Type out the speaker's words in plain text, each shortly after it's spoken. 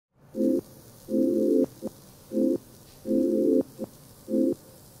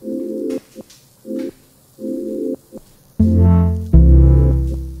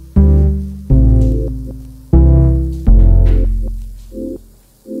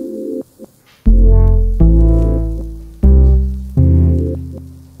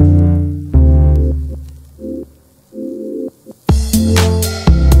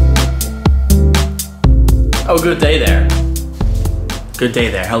Good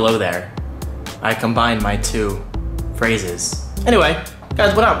day there, hello there. I combined my two phrases. Anyway,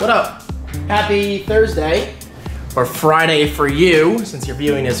 guys, what up, what up? Happy Thursday, or Friday for you, since you're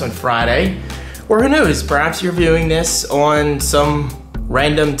viewing this on Friday. Or who knows, perhaps you're viewing this on some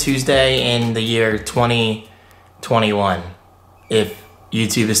random Tuesday in the year 2021, if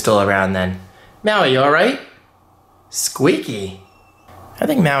YouTube is still around then. Maui, you all right? Squeaky. I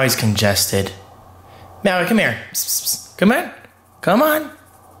think Maui's congested. Maui, come here. Psst, psst. Come on. Come on. All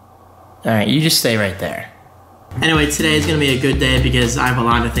right, you just stay right there. Anyway, today is gonna be a good day because I have a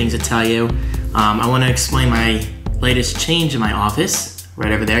lot of things to tell you. I wanna explain my latest change in my office,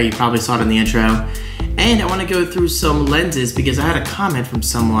 right over there. You probably saw it in the intro. And I wanna go through some lenses because I had a comment from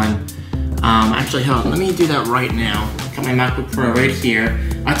someone. Actually, hold on, let me do that right now. Got my MacBook Pro right here.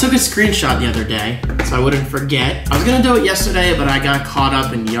 I took a screenshot the other day, so I wouldn't forget. I was gonna do it yesterday, but I got caught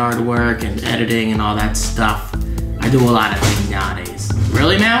up in yard work and editing and all that stuff. I do a lot of things nowadays.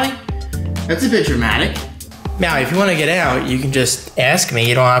 Really, Maui? That's a bit dramatic. Maui, if you wanna get out, you can just ask me.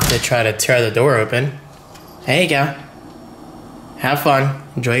 You don't have to try to tear the door open. There you go. Have fun,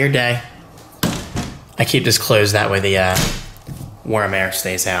 enjoy your day. I keep this closed, that way the warm air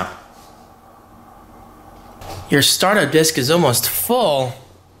stays out. Your startup disk is almost full.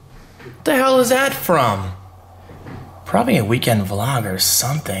 What the hell is that from? Probably a weekend vlog or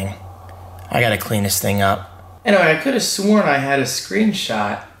something. I gotta clean this thing up. Anyway, I could have sworn I had a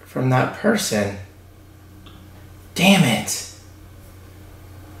screenshot from that person. Damn it.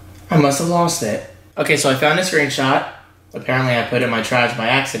 I must have lost it. Okay, so I found a screenshot. Apparently I put it in my trash by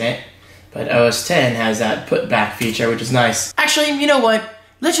accident, but OS X has that put back feature, which is nice. Actually, you know what?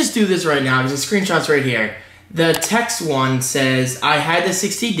 Let's just do this right now because the screenshot's right here. The text one says, I had the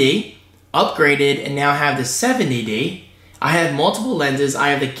 60D, upgraded, and now have the 70D. I have multiple lenses. I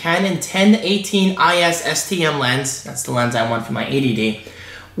have the Canon 10-18 IS STM lens. That's the lens I want for my 80D.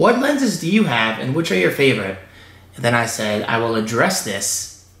 What lenses do you have and which are your favorite? And then I said, I will address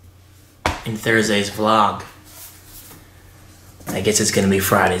this in Thursday's vlog. I guess it's gonna be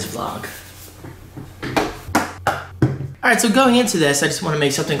Friday's vlog. Alright, so going into this, I just want to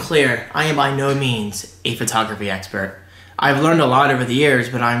make something clear. I am by no means a photography expert. I've learned a lot over the years,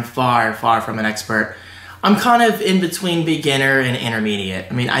 but I'm far, far from an expert. I'm kind of in between beginner and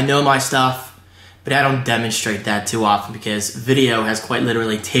intermediate. I mean, I know my stuff, but I don't demonstrate that too often because video has quite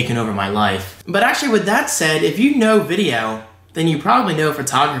literally taken over my life. But actually, with that said, if you know video, then you probably know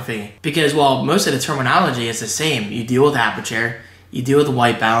photography. Because, well, most of the terminology is the same. You deal with aperture, you deal with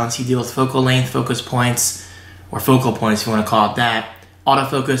white balance, you deal with focal length, focus points, or focal points if you want to call it that,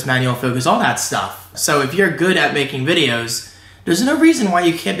 autofocus, manual focus, all that stuff. So if you're good at making videos, there's no reason why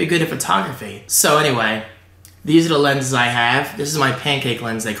you can't be good at photography. So anyway, these are the lenses I have. This is my pancake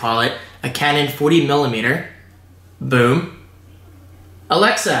lens, they call it. A Canon 40mm. Boom.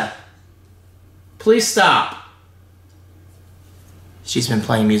 Alexa, please stop. She's been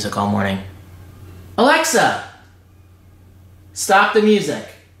playing music all morning. Alexa, stop the music.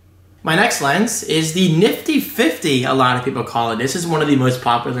 My next lens is the Nifty 50, a lot of people call it. This is one of the most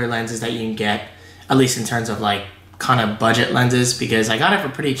popular lenses that you can get, at least in terms of like kind of budget lenses, because I got it for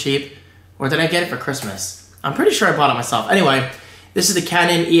pretty cheap. Or did I get it for Christmas? I'm pretty sure I bought it myself. Anyway, this is the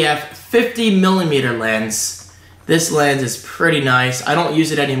Canon EF 50mm lens. This lens is pretty nice. I don't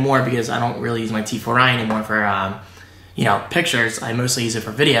use it anymore because I don't really use my T4i anymore for you know, pictures. I mostly use it for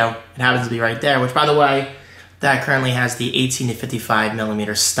video. It happens to be right there, which by the way, that currently has the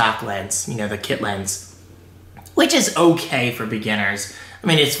 18-55mm stock lens, you know, the kit lens, which is okay for beginners. I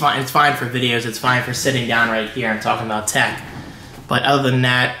mean, it's fine for videos, it's fine for sitting down right here and talking about tech. But other than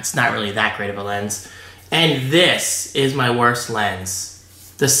that, it's not really that great of a lens. And this is my worst lens.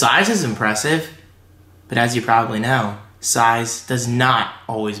 The size is impressive, but as you probably know, size does not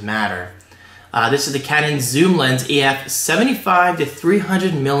always matter. This is the Canon zoom lens EF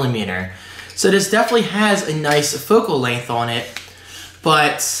 75-300mm. So this definitely has a nice focal length on it,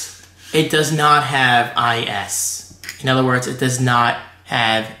 but it does not have IS. In other words, it does not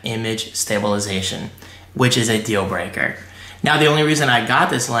have image stabilization, which is a deal breaker. Now, the only reason I got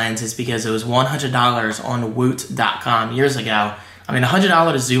this lens is because it was $100 on woot.com years ago. I mean,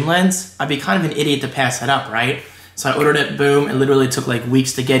 $100 zoom lens, I'd be kind of an idiot to pass it up, right? So I ordered it, boom, it literally took like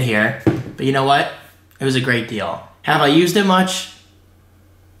weeks to get here. But you know what? It was a great deal. Have I used it much?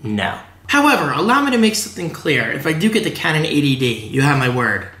 No. However, allow me to make something clear. If I do get the Canon 80D, you have my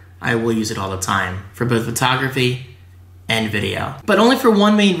word, I will use it all the time for both photography and video. But only for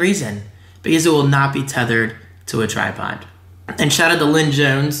one main reason, because it will not be tethered to a tripod. And shout out to Lynn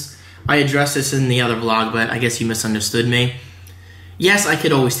Jones. I addressed this in the other vlog, but I guess you misunderstood me. Yes, I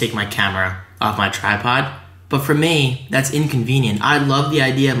could always take my camera off my tripod, But for me, that's inconvenient. I love the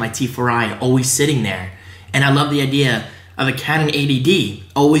idea of my T4i always sitting there. And I love the idea of a Canon 80D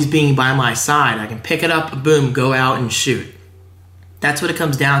always being by my side. I can pick it up, boom, go out and shoot. That's what it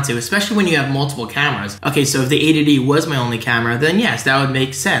comes down to, especially when you have multiple cameras. Okay, so if the 80D was my only camera, then yes, that would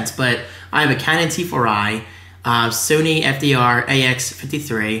make sense. But I have a Canon T4i, Sony FDR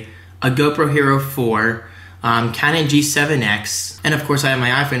AX53, a GoPro Hero 4, Canon G7X, and of course I have my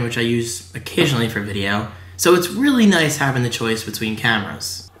iPhone, which I use occasionally for video. So it's really nice having the choice between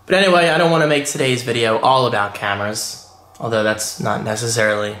cameras. But anyway, I don't want to make today's video all about cameras, although that's not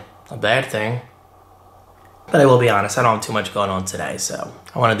necessarily a bad thing. But I will be honest, I don't have too much going on today, so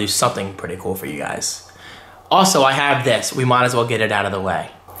I want to do something pretty cool for you guys. Also, I have this. We might as well get it out of the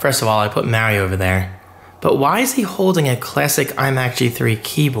way. First of all, I put Mario over there. But why is he holding a classic iMac G3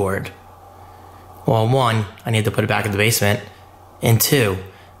 keyboard? Well, one, I need to put it back in the basement. And two,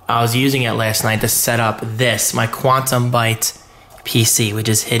 I was using it last night to set up this, my Quantum Byte PC, which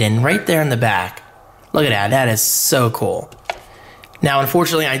is hidden right there in the back. Look at that, that is so cool. Now,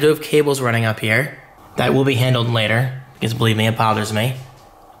 unfortunately, I do have cables running up here. That will be handled later, because believe me, it bothers me.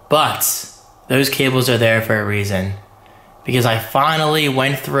 But those cables are there for a reason. Because I finally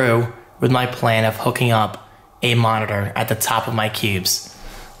went through with my plan of hooking up a monitor at the top of my cubes.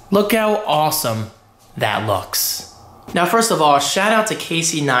 Look how awesome that looks. Now, first of all, shout out to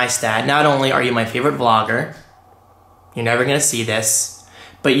Casey Neistat. Not only are you my favorite vlogger, you're never gonna see this,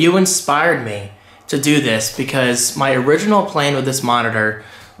 but you inspired me to do this because my original plan with this monitor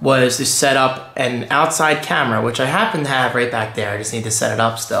was to set up an outside camera, which I happen to have right back there. I just need to set it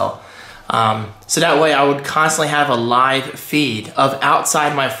up still. So that way I would constantly have a live feed of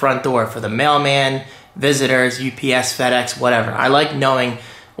outside my front door for the mailman, visitors, UPS, FedEx, whatever. I like knowing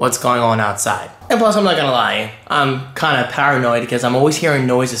what's going on outside. And plus, I'm not gonna lie, I'm kind of paranoid because I'm always hearing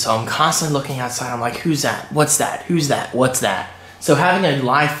noises, so I'm constantly looking outside. I'm like, who's that? What's that? Who's that? What's that? So having a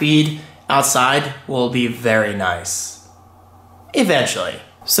live feed outside will be very nice. Eventually.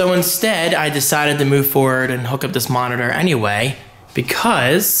 So instead, I decided to move forward and hook up this monitor anyway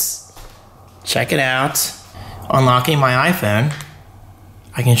because, check it out, unlocking my iPhone,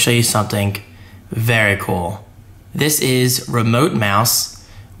 I can show you something very cool. This is remote mouse,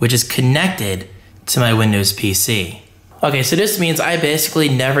 which is connected to my Windows PC. Okay, so this means I basically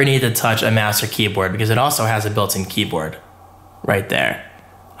never need to touch a mouse or keyboard because it also has a built-in keyboard right there.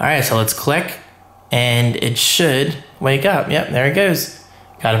 All right, so let's click and it should wake up. Yep, there it goes.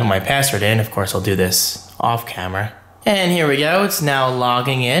 Gotta put my password in. Of course, I'll do this off camera. And here we go, it's now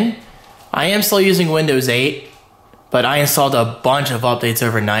logging in. I am still using Windows 8, but I installed a bunch of updates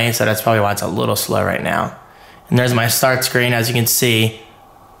overnight, so that's probably why it's a little slow right now. And there's my start screen, as you can see,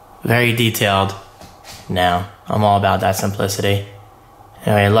 very detailed. Now, I'm all about that simplicity.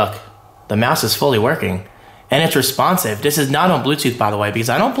 Anyway, look, the mouse is fully working, and it's responsive. This is not on Bluetooth, by the way, because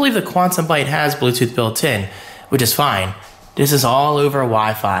I don't believe the Quantum Byte has Bluetooth built in, which is fine. This is all over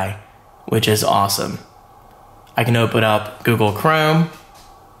Wi-Fi, which is awesome. I can open up Google Chrome.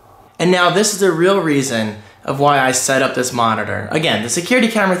 And now this is the real reason of why I set up this monitor. Again, the security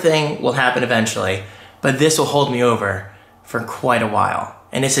camera thing will happen eventually, but this will hold me over for quite a while.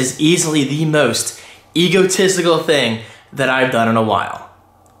 And this is easily the most egotistical thing that I've done in a while.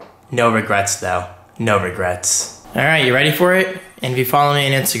 No regrets though, no regrets. All right, you ready for it? And if you follow me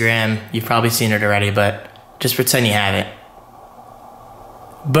on Instagram, you've probably seen it already, but just pretend you haven't.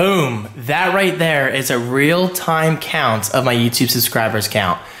 Boom, that right there is a real-time count of my YouTube subscribers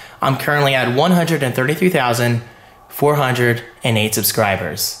count. I'm currently at 133,408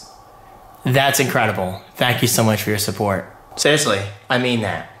 subscribers. That's incredible. Thank you so much for your support. Seriously, I mean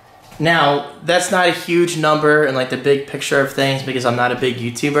that. Now, that's not a huge number in like the big picture of things because I'm not a big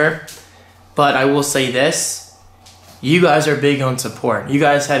YouTuber, but I will say this, you guys are big on support. You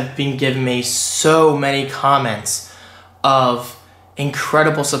guys have been giving me so many comments of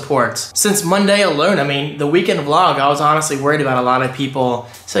incredible support. Since Monday alone, I mean, the weekend vlog, I was honestly worried about a lot of people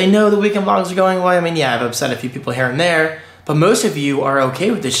saying, no, the weekend vlogs are going away. I mean, yeah, I've upset a few people here and there, but most of you are okay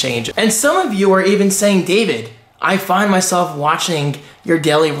with this change. And some of you are even saying, David, I find myself watching your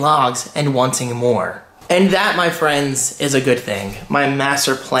daily vlogs and wanting more. And that, my friends, is a good thing. My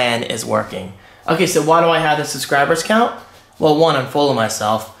master plan is working. Okay, so why do I have the subscribers count? Well, one, I'm full of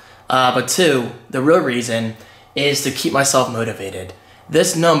myself, but two, the real reason is to keep myself motivated.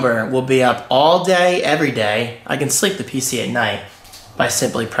 This number will be up all day, every day. I can sleep the PC at night by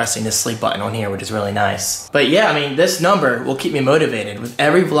simply pressing the sleep button on here, which is really nice. But yeah, I mean, this number will keep me motivated. With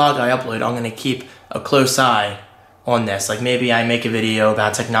every vlog I upload, I'm gonna keep a close eye on this. Like maybe I make a video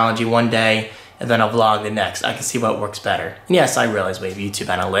about technology one day and then I'll vlog the next. I can see what works better. And yes, I realize we have YouTube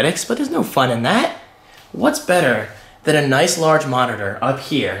analytics, but there's no fun in that. What's better than a nice large monitor up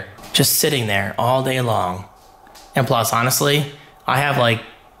here, just sitting there all day long? And plus, honestly, I have like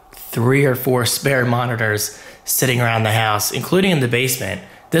 3 or 4 spare monitors sitting around the house, including in the basement.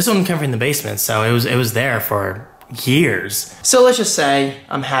 This one came from the basement, so it was there for years. So let's just say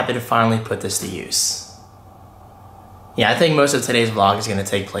I'm happy to finally put this to use. Yeah, I think most of today's vlog is gonna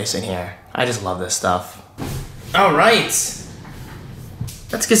take place in here. I just love this stuff. All right,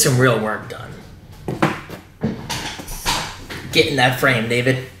 let's get some real work done. Get in that frame,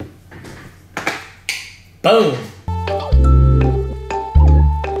 David. Boom.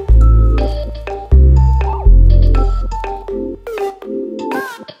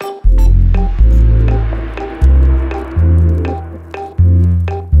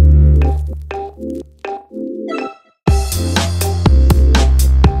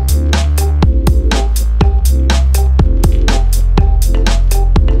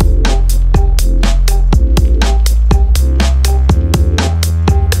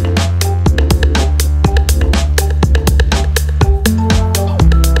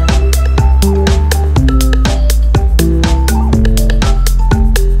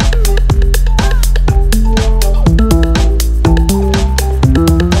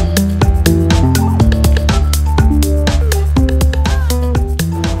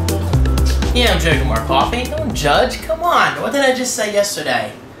 Yeah, I'm drinking more coffee. Don't judge. Come on. What did I just say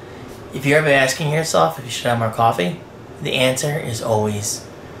yesterday? If you're ever asking yourself if you should have more coffee, the answer is always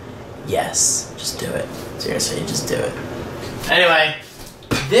yes. Just do it. Seriously, just do it. Anyway,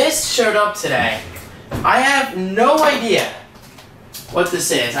 this showed up today. I have no idea what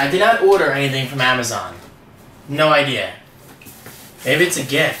this is. I did not order anything from Amazon. No idea. Maybe it's a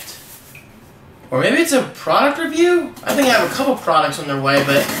gift. Or maybe it's a product review? I think I have a couple products on their way,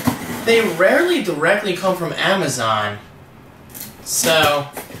 but they rarely directly come from Amazon. So,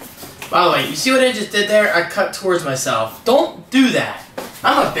 by the way, you see what I just did there? I cut towards myself. Don't do that.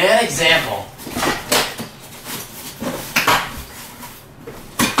 I'm a bad example.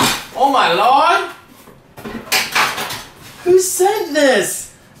 Oh my lord! Who sent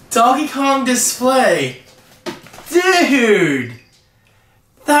this? Donkey Kong display. Dude!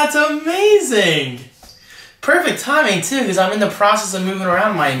 That's amazing! Perfect timing too, because I'm in the process of moving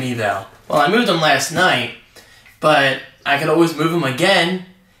around my amiibo. Well, I moved them last night, but I could always move them again.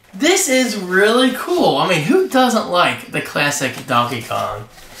 This is really cool. I mean, who doesn't like the classic Donkey Kong?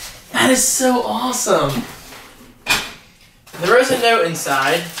 That is so awesome. There is a note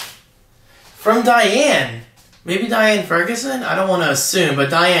inside from Diane. Maybe Diane Ferguson? I don't want to assume, but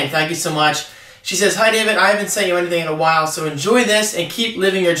Diane, thank you so much. She says, "Hi David, I haven't sent you anything in a while, so enjoy this and keep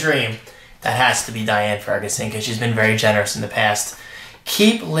living your dream." That has to be Diane Ferguson, because she's been very generous in the past.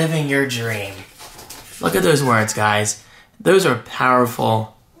 Keep living your dream. Look at those words, guys. Those are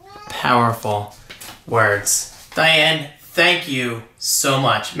powerful, powerful words. Diane, thank you so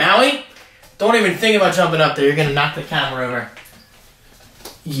much. Maui, don't even think about jumping up there. You're going to knock the camera over.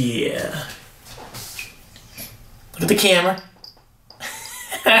 Yeah. Look at the camera.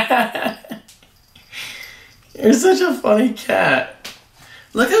 You're such a funny cat.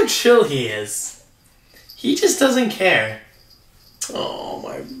 Look how chill he is. He just doesn't care. Oh,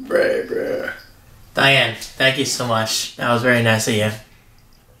 my baby. Diane, thank you so much. That was very nice of you.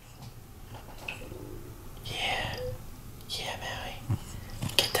 Yeah. Yeah, Maui.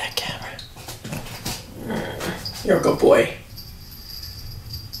 Get that camera. You're a good boy.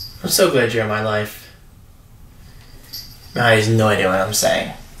 I'm so glad you're in my life. Maui has no idea what I'm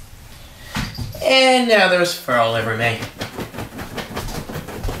saying. And now there's fur all over me.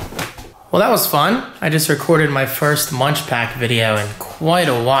 Well, that was fun. I just recorded my first Munch Pack video in quite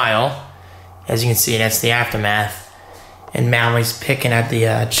a while. As you can see, that's the aftermath. And Maui's picking at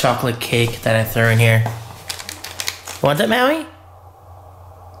the chocolate cake that I threw in here. Want that, Maui?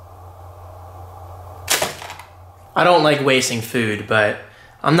 I don't like wasting food, but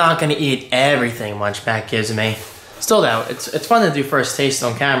I'm not gonna eat everything Munch Pack gives me. Still though, it's fun to do first taste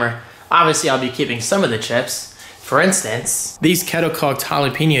on camera. Obviously, I'll be keeping some of the chips. For instance, these kettle cooked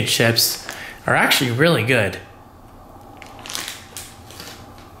jalapeno chips are actually really good.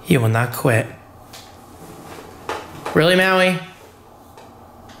 He will not quit. Really, Maui?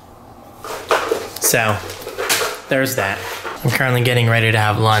 So, there's that. I'm currently getting ready to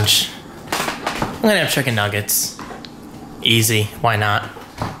have lunch. I'm gonna have chicken nuggets. Easy, why not?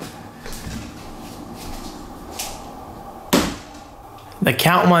 The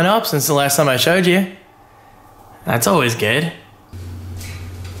count went up since the last time I showed you. That's always good.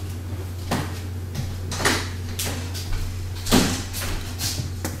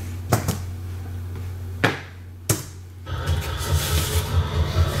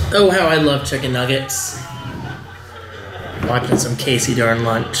 Oh, how I love chicken nuggets. watching some Casey during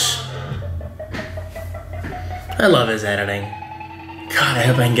lunch. I love his editing. God, I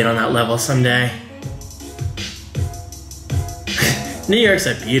hope I can get on that level someday. New York's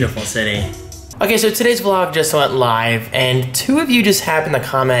a beautiful city. Okay, so today's vlog just went live, and 2 of you just happened to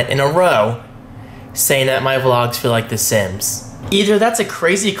comment in a row saying that my vlogs feel like The Sims. Either that's a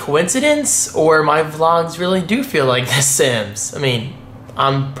crazy coincidence, or my vlogs really do feel like The Sims. I mean,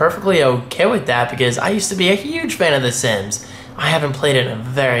 I'm perfectly okay with that because I used to be a huge fan of The Sims. I haven't played it in a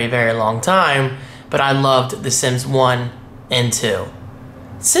very, very long time, but I loved The Sims 1 and 2.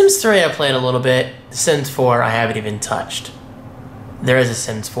 Sims 3 I played a little bit. Sims 4 I haven't even touched. There is a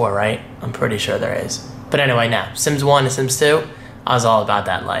Sims 4, right? I'm pretty sure there is. But anyway, now, Sims 1 and Sims 2, I was all about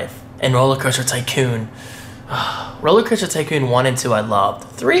that life. And Roller Coaster Tycoon. Roller Coaster Tycoon 1 and 2 I loved.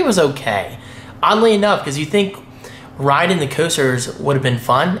 3 was okay. Oddly enough, because you think riding the coasters would have been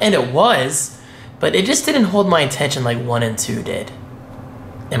fun, and it was, but it just didn't hold my attention like 1 and 2 did.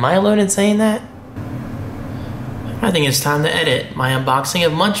 Am I alone in saying that? I think it's time to edit my unboxing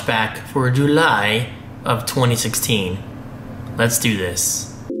of Munchback for July of 2016. Let's do this.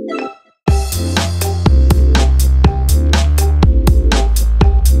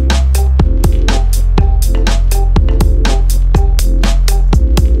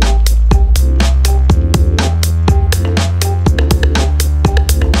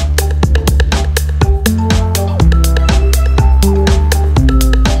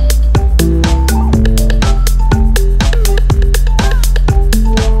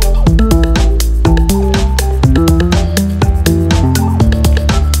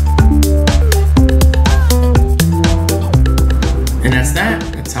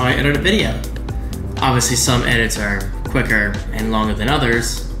 That's how I edit a video. Obviously some edits are quicker and longer than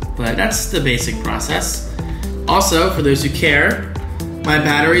others, but that's the basic process. Also, for those who care, my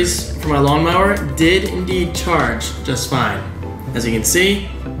batteries for my lawnmower did indeed charge just fine. As you can see,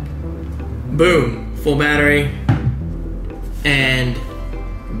 boom, full battery, and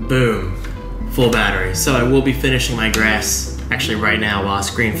boom, full battery. So I will be finishing my grass actually right now while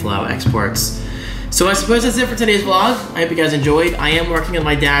ScreenFlow exports. So I suppose that's it for today's vlog. I hope you guys enjoyed. I am working with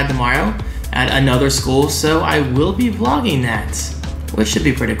my dad tomorrow at another school, so I will be vlogging that, which should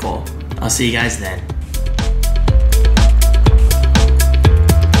be pretty cool. I'll see you guys then.